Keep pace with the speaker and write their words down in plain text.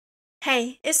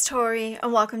Hey, it's Tori,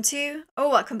 and welcome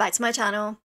back to my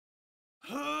channel.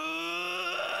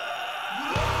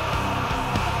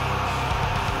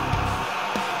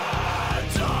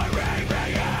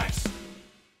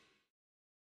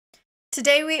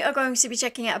 Today we are going to be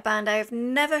checking out a band I have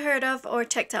never heard of or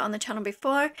checked out on the channel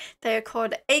before. They are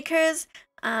called Acres,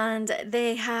 and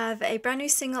they have a brand new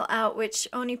single out which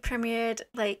only premiered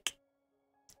like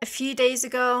a few days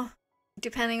ago,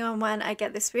 depending on when I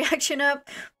get this reaction up,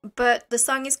 but the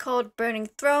song is called Burning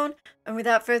Throne, and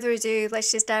without further ado,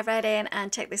 let's just dive right in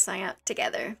and check this song out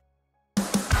together.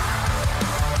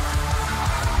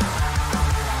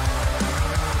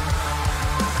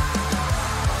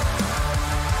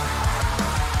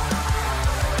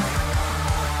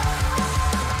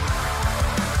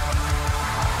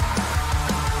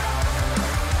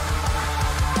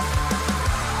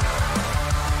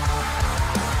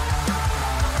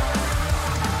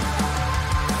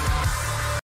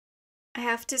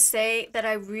 I have to say that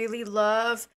I really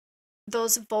love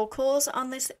those vocals on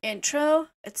this intro.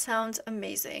 It sounds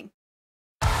amazing.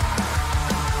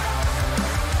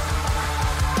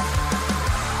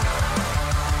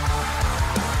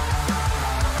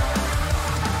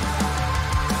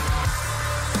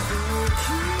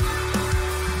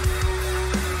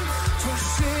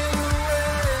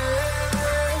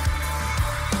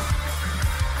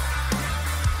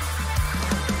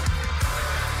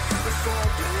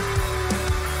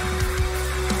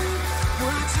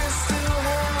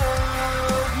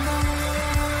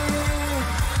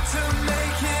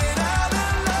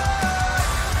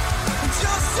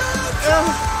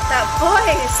 Oh, that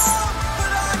voice!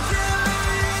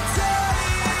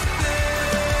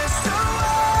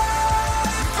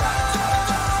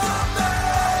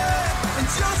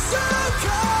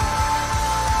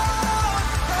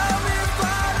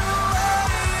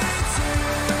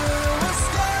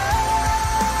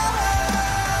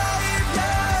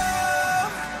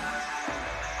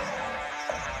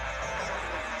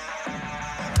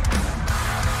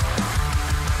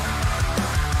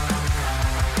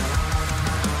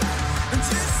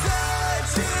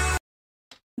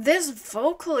 This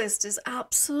vocalist is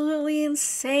absolutely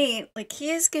insane. Like, he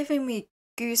is giving me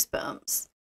goosebumps.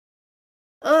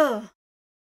 Ugh.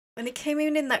 When he came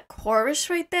in that chorus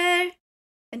right there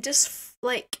and just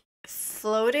like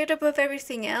floated above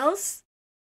everything else.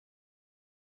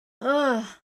 Ugh.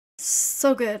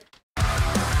 So good.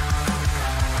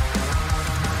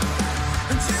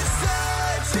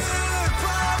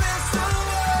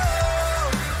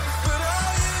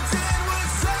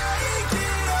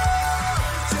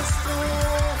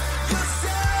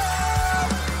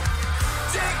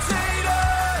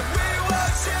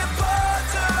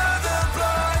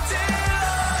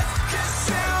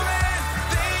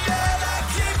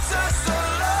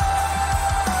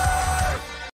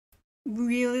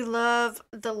 Really love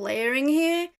the layering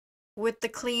here with the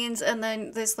cleans, and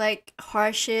then there's like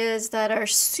harshes that are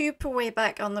super way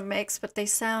back on the mix, but they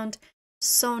sound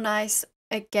so nice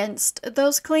against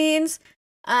those cleans.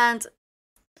 And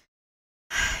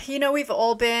you know, we've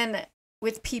all been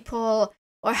with people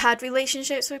or had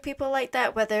relationships with people like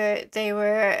that, whether they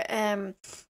were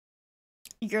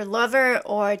your lover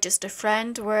or just a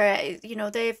friend, where you know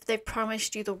they've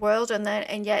promised you the world,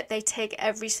 and yet they take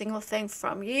every single thing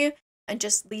from you and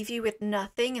just leave you with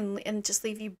nothing, and just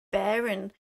leave you bare,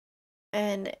 and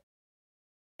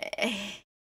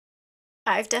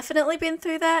I've definitely been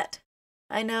through that.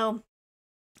 I know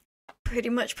pretty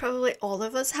much probably all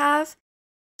of us have.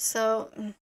 So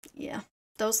yeah,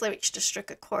 those lyrics just struck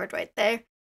a chord right there.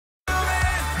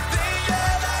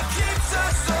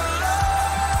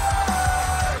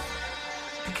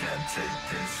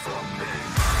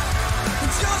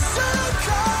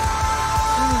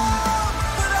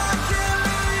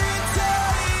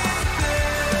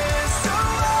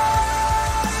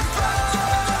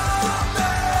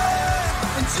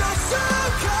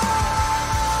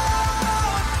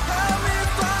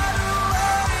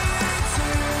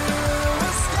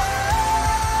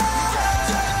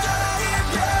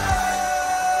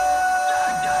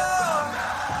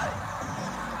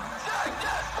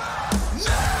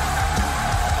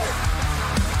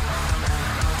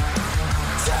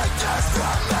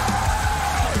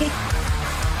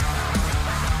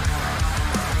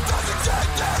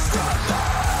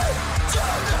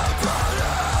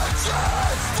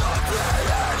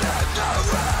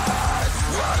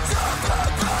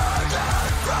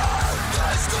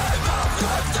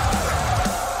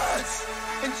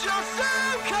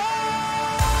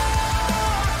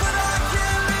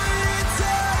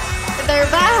 They're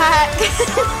back!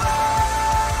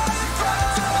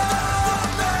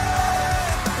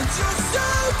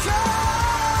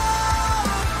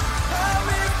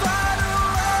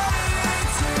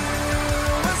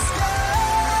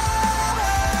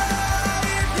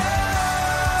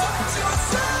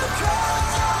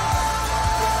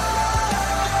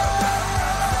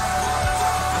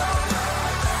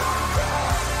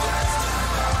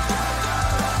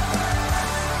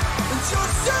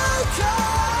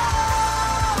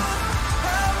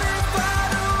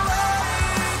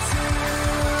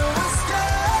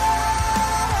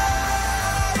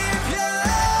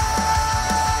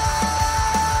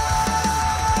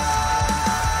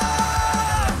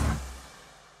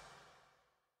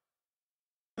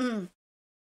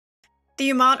 The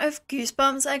amount of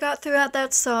goosebumps I got throughout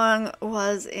that song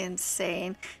was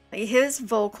insane. Like, his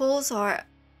vocals are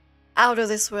out of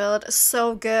this world,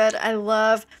 so good. I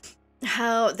love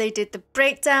how they did the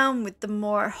breakdown with the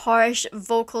more harsh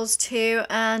vocals too,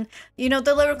 and you know,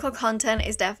 the lyrical content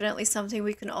is definitely something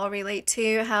we can all relate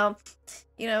to. How,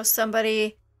 you know,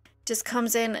 somebody just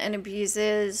comes in and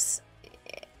abuses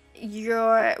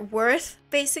your worth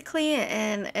basically,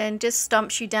 and just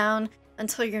stomps you down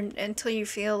until you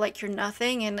feel like you're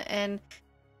nothing, and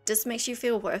just makes you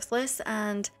feel worthless.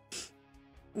 And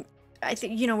I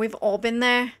think, you know, we've all been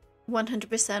there,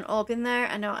 100% all been there.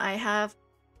 I know I have.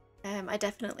 I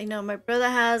definitely know my brother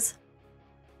has.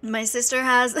 My sister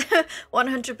has.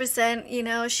 100%. You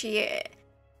know, she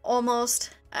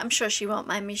almost, I'm sure she won't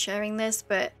mind me sharing this,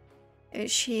 but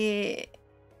she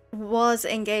was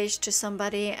engaged to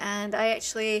somebody, and I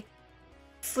actually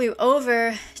flew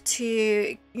over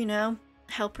to, you know,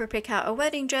 help her pick out a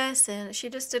wedding dress, and she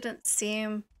just didn't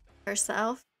seem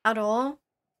herself at all.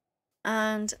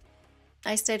 And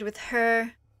I stayed with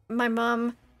her, my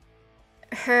mom,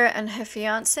 her and her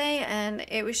fiance, and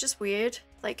it was just weird,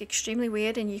 like extremely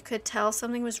weird, and you could tell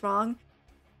something was wrong.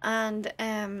 And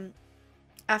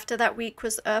after that week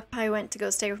was up, I went to go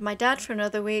stay with my dad for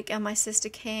another week, and my sister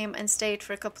came and stayed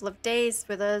for a couple of days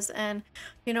with us. And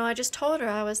you know, I just told her,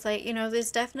 I was like, you know,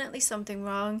 there's definitely something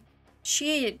wrong.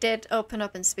 She did open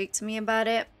up and speak to me about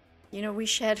it. You know, we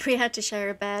had to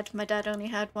share a bed. My dad only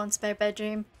had one spare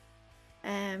bedroom.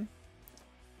 And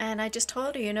I just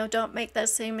told her, you know, don't make that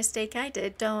same mistake I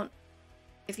did. Don't,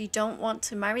 if you don't want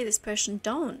to marry this person,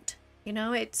 don't. You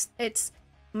know, it's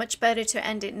much better to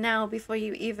end it now before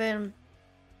you even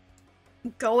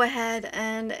go ahead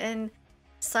and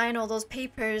sign all those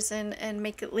papers and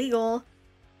make it legal.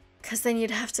 Because then you'd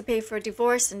have to pay for a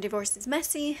divorce, and divorce is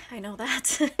messy. I know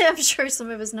that. I'm sure some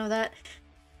of us know that.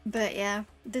 But yeah,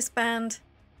 this band,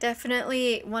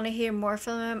 definitely want to hear more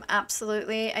from them.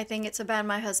 Absolutely. I think it's a band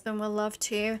my husband will love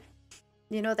too.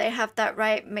 You know, they have that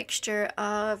right mixture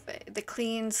of the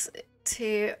cleans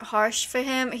to harsh for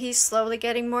him. He's slowly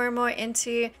getting more and more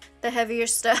into the heavier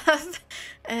stuff.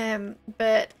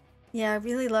 But yeah, I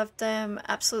really love them.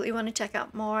 Absolutely want to check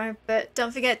out more. But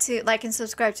don't forget to like and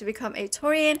subscribe to become a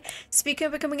Taurian. Speaking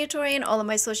of becoming a Taurian, all of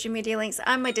my social media links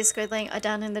and my Discord link are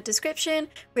down in the description.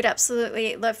 We'd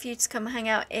absolutely love for you to come hang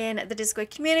out in the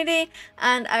Discord community.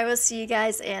 And I will see you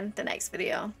guys in the next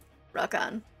video. Rock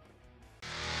on.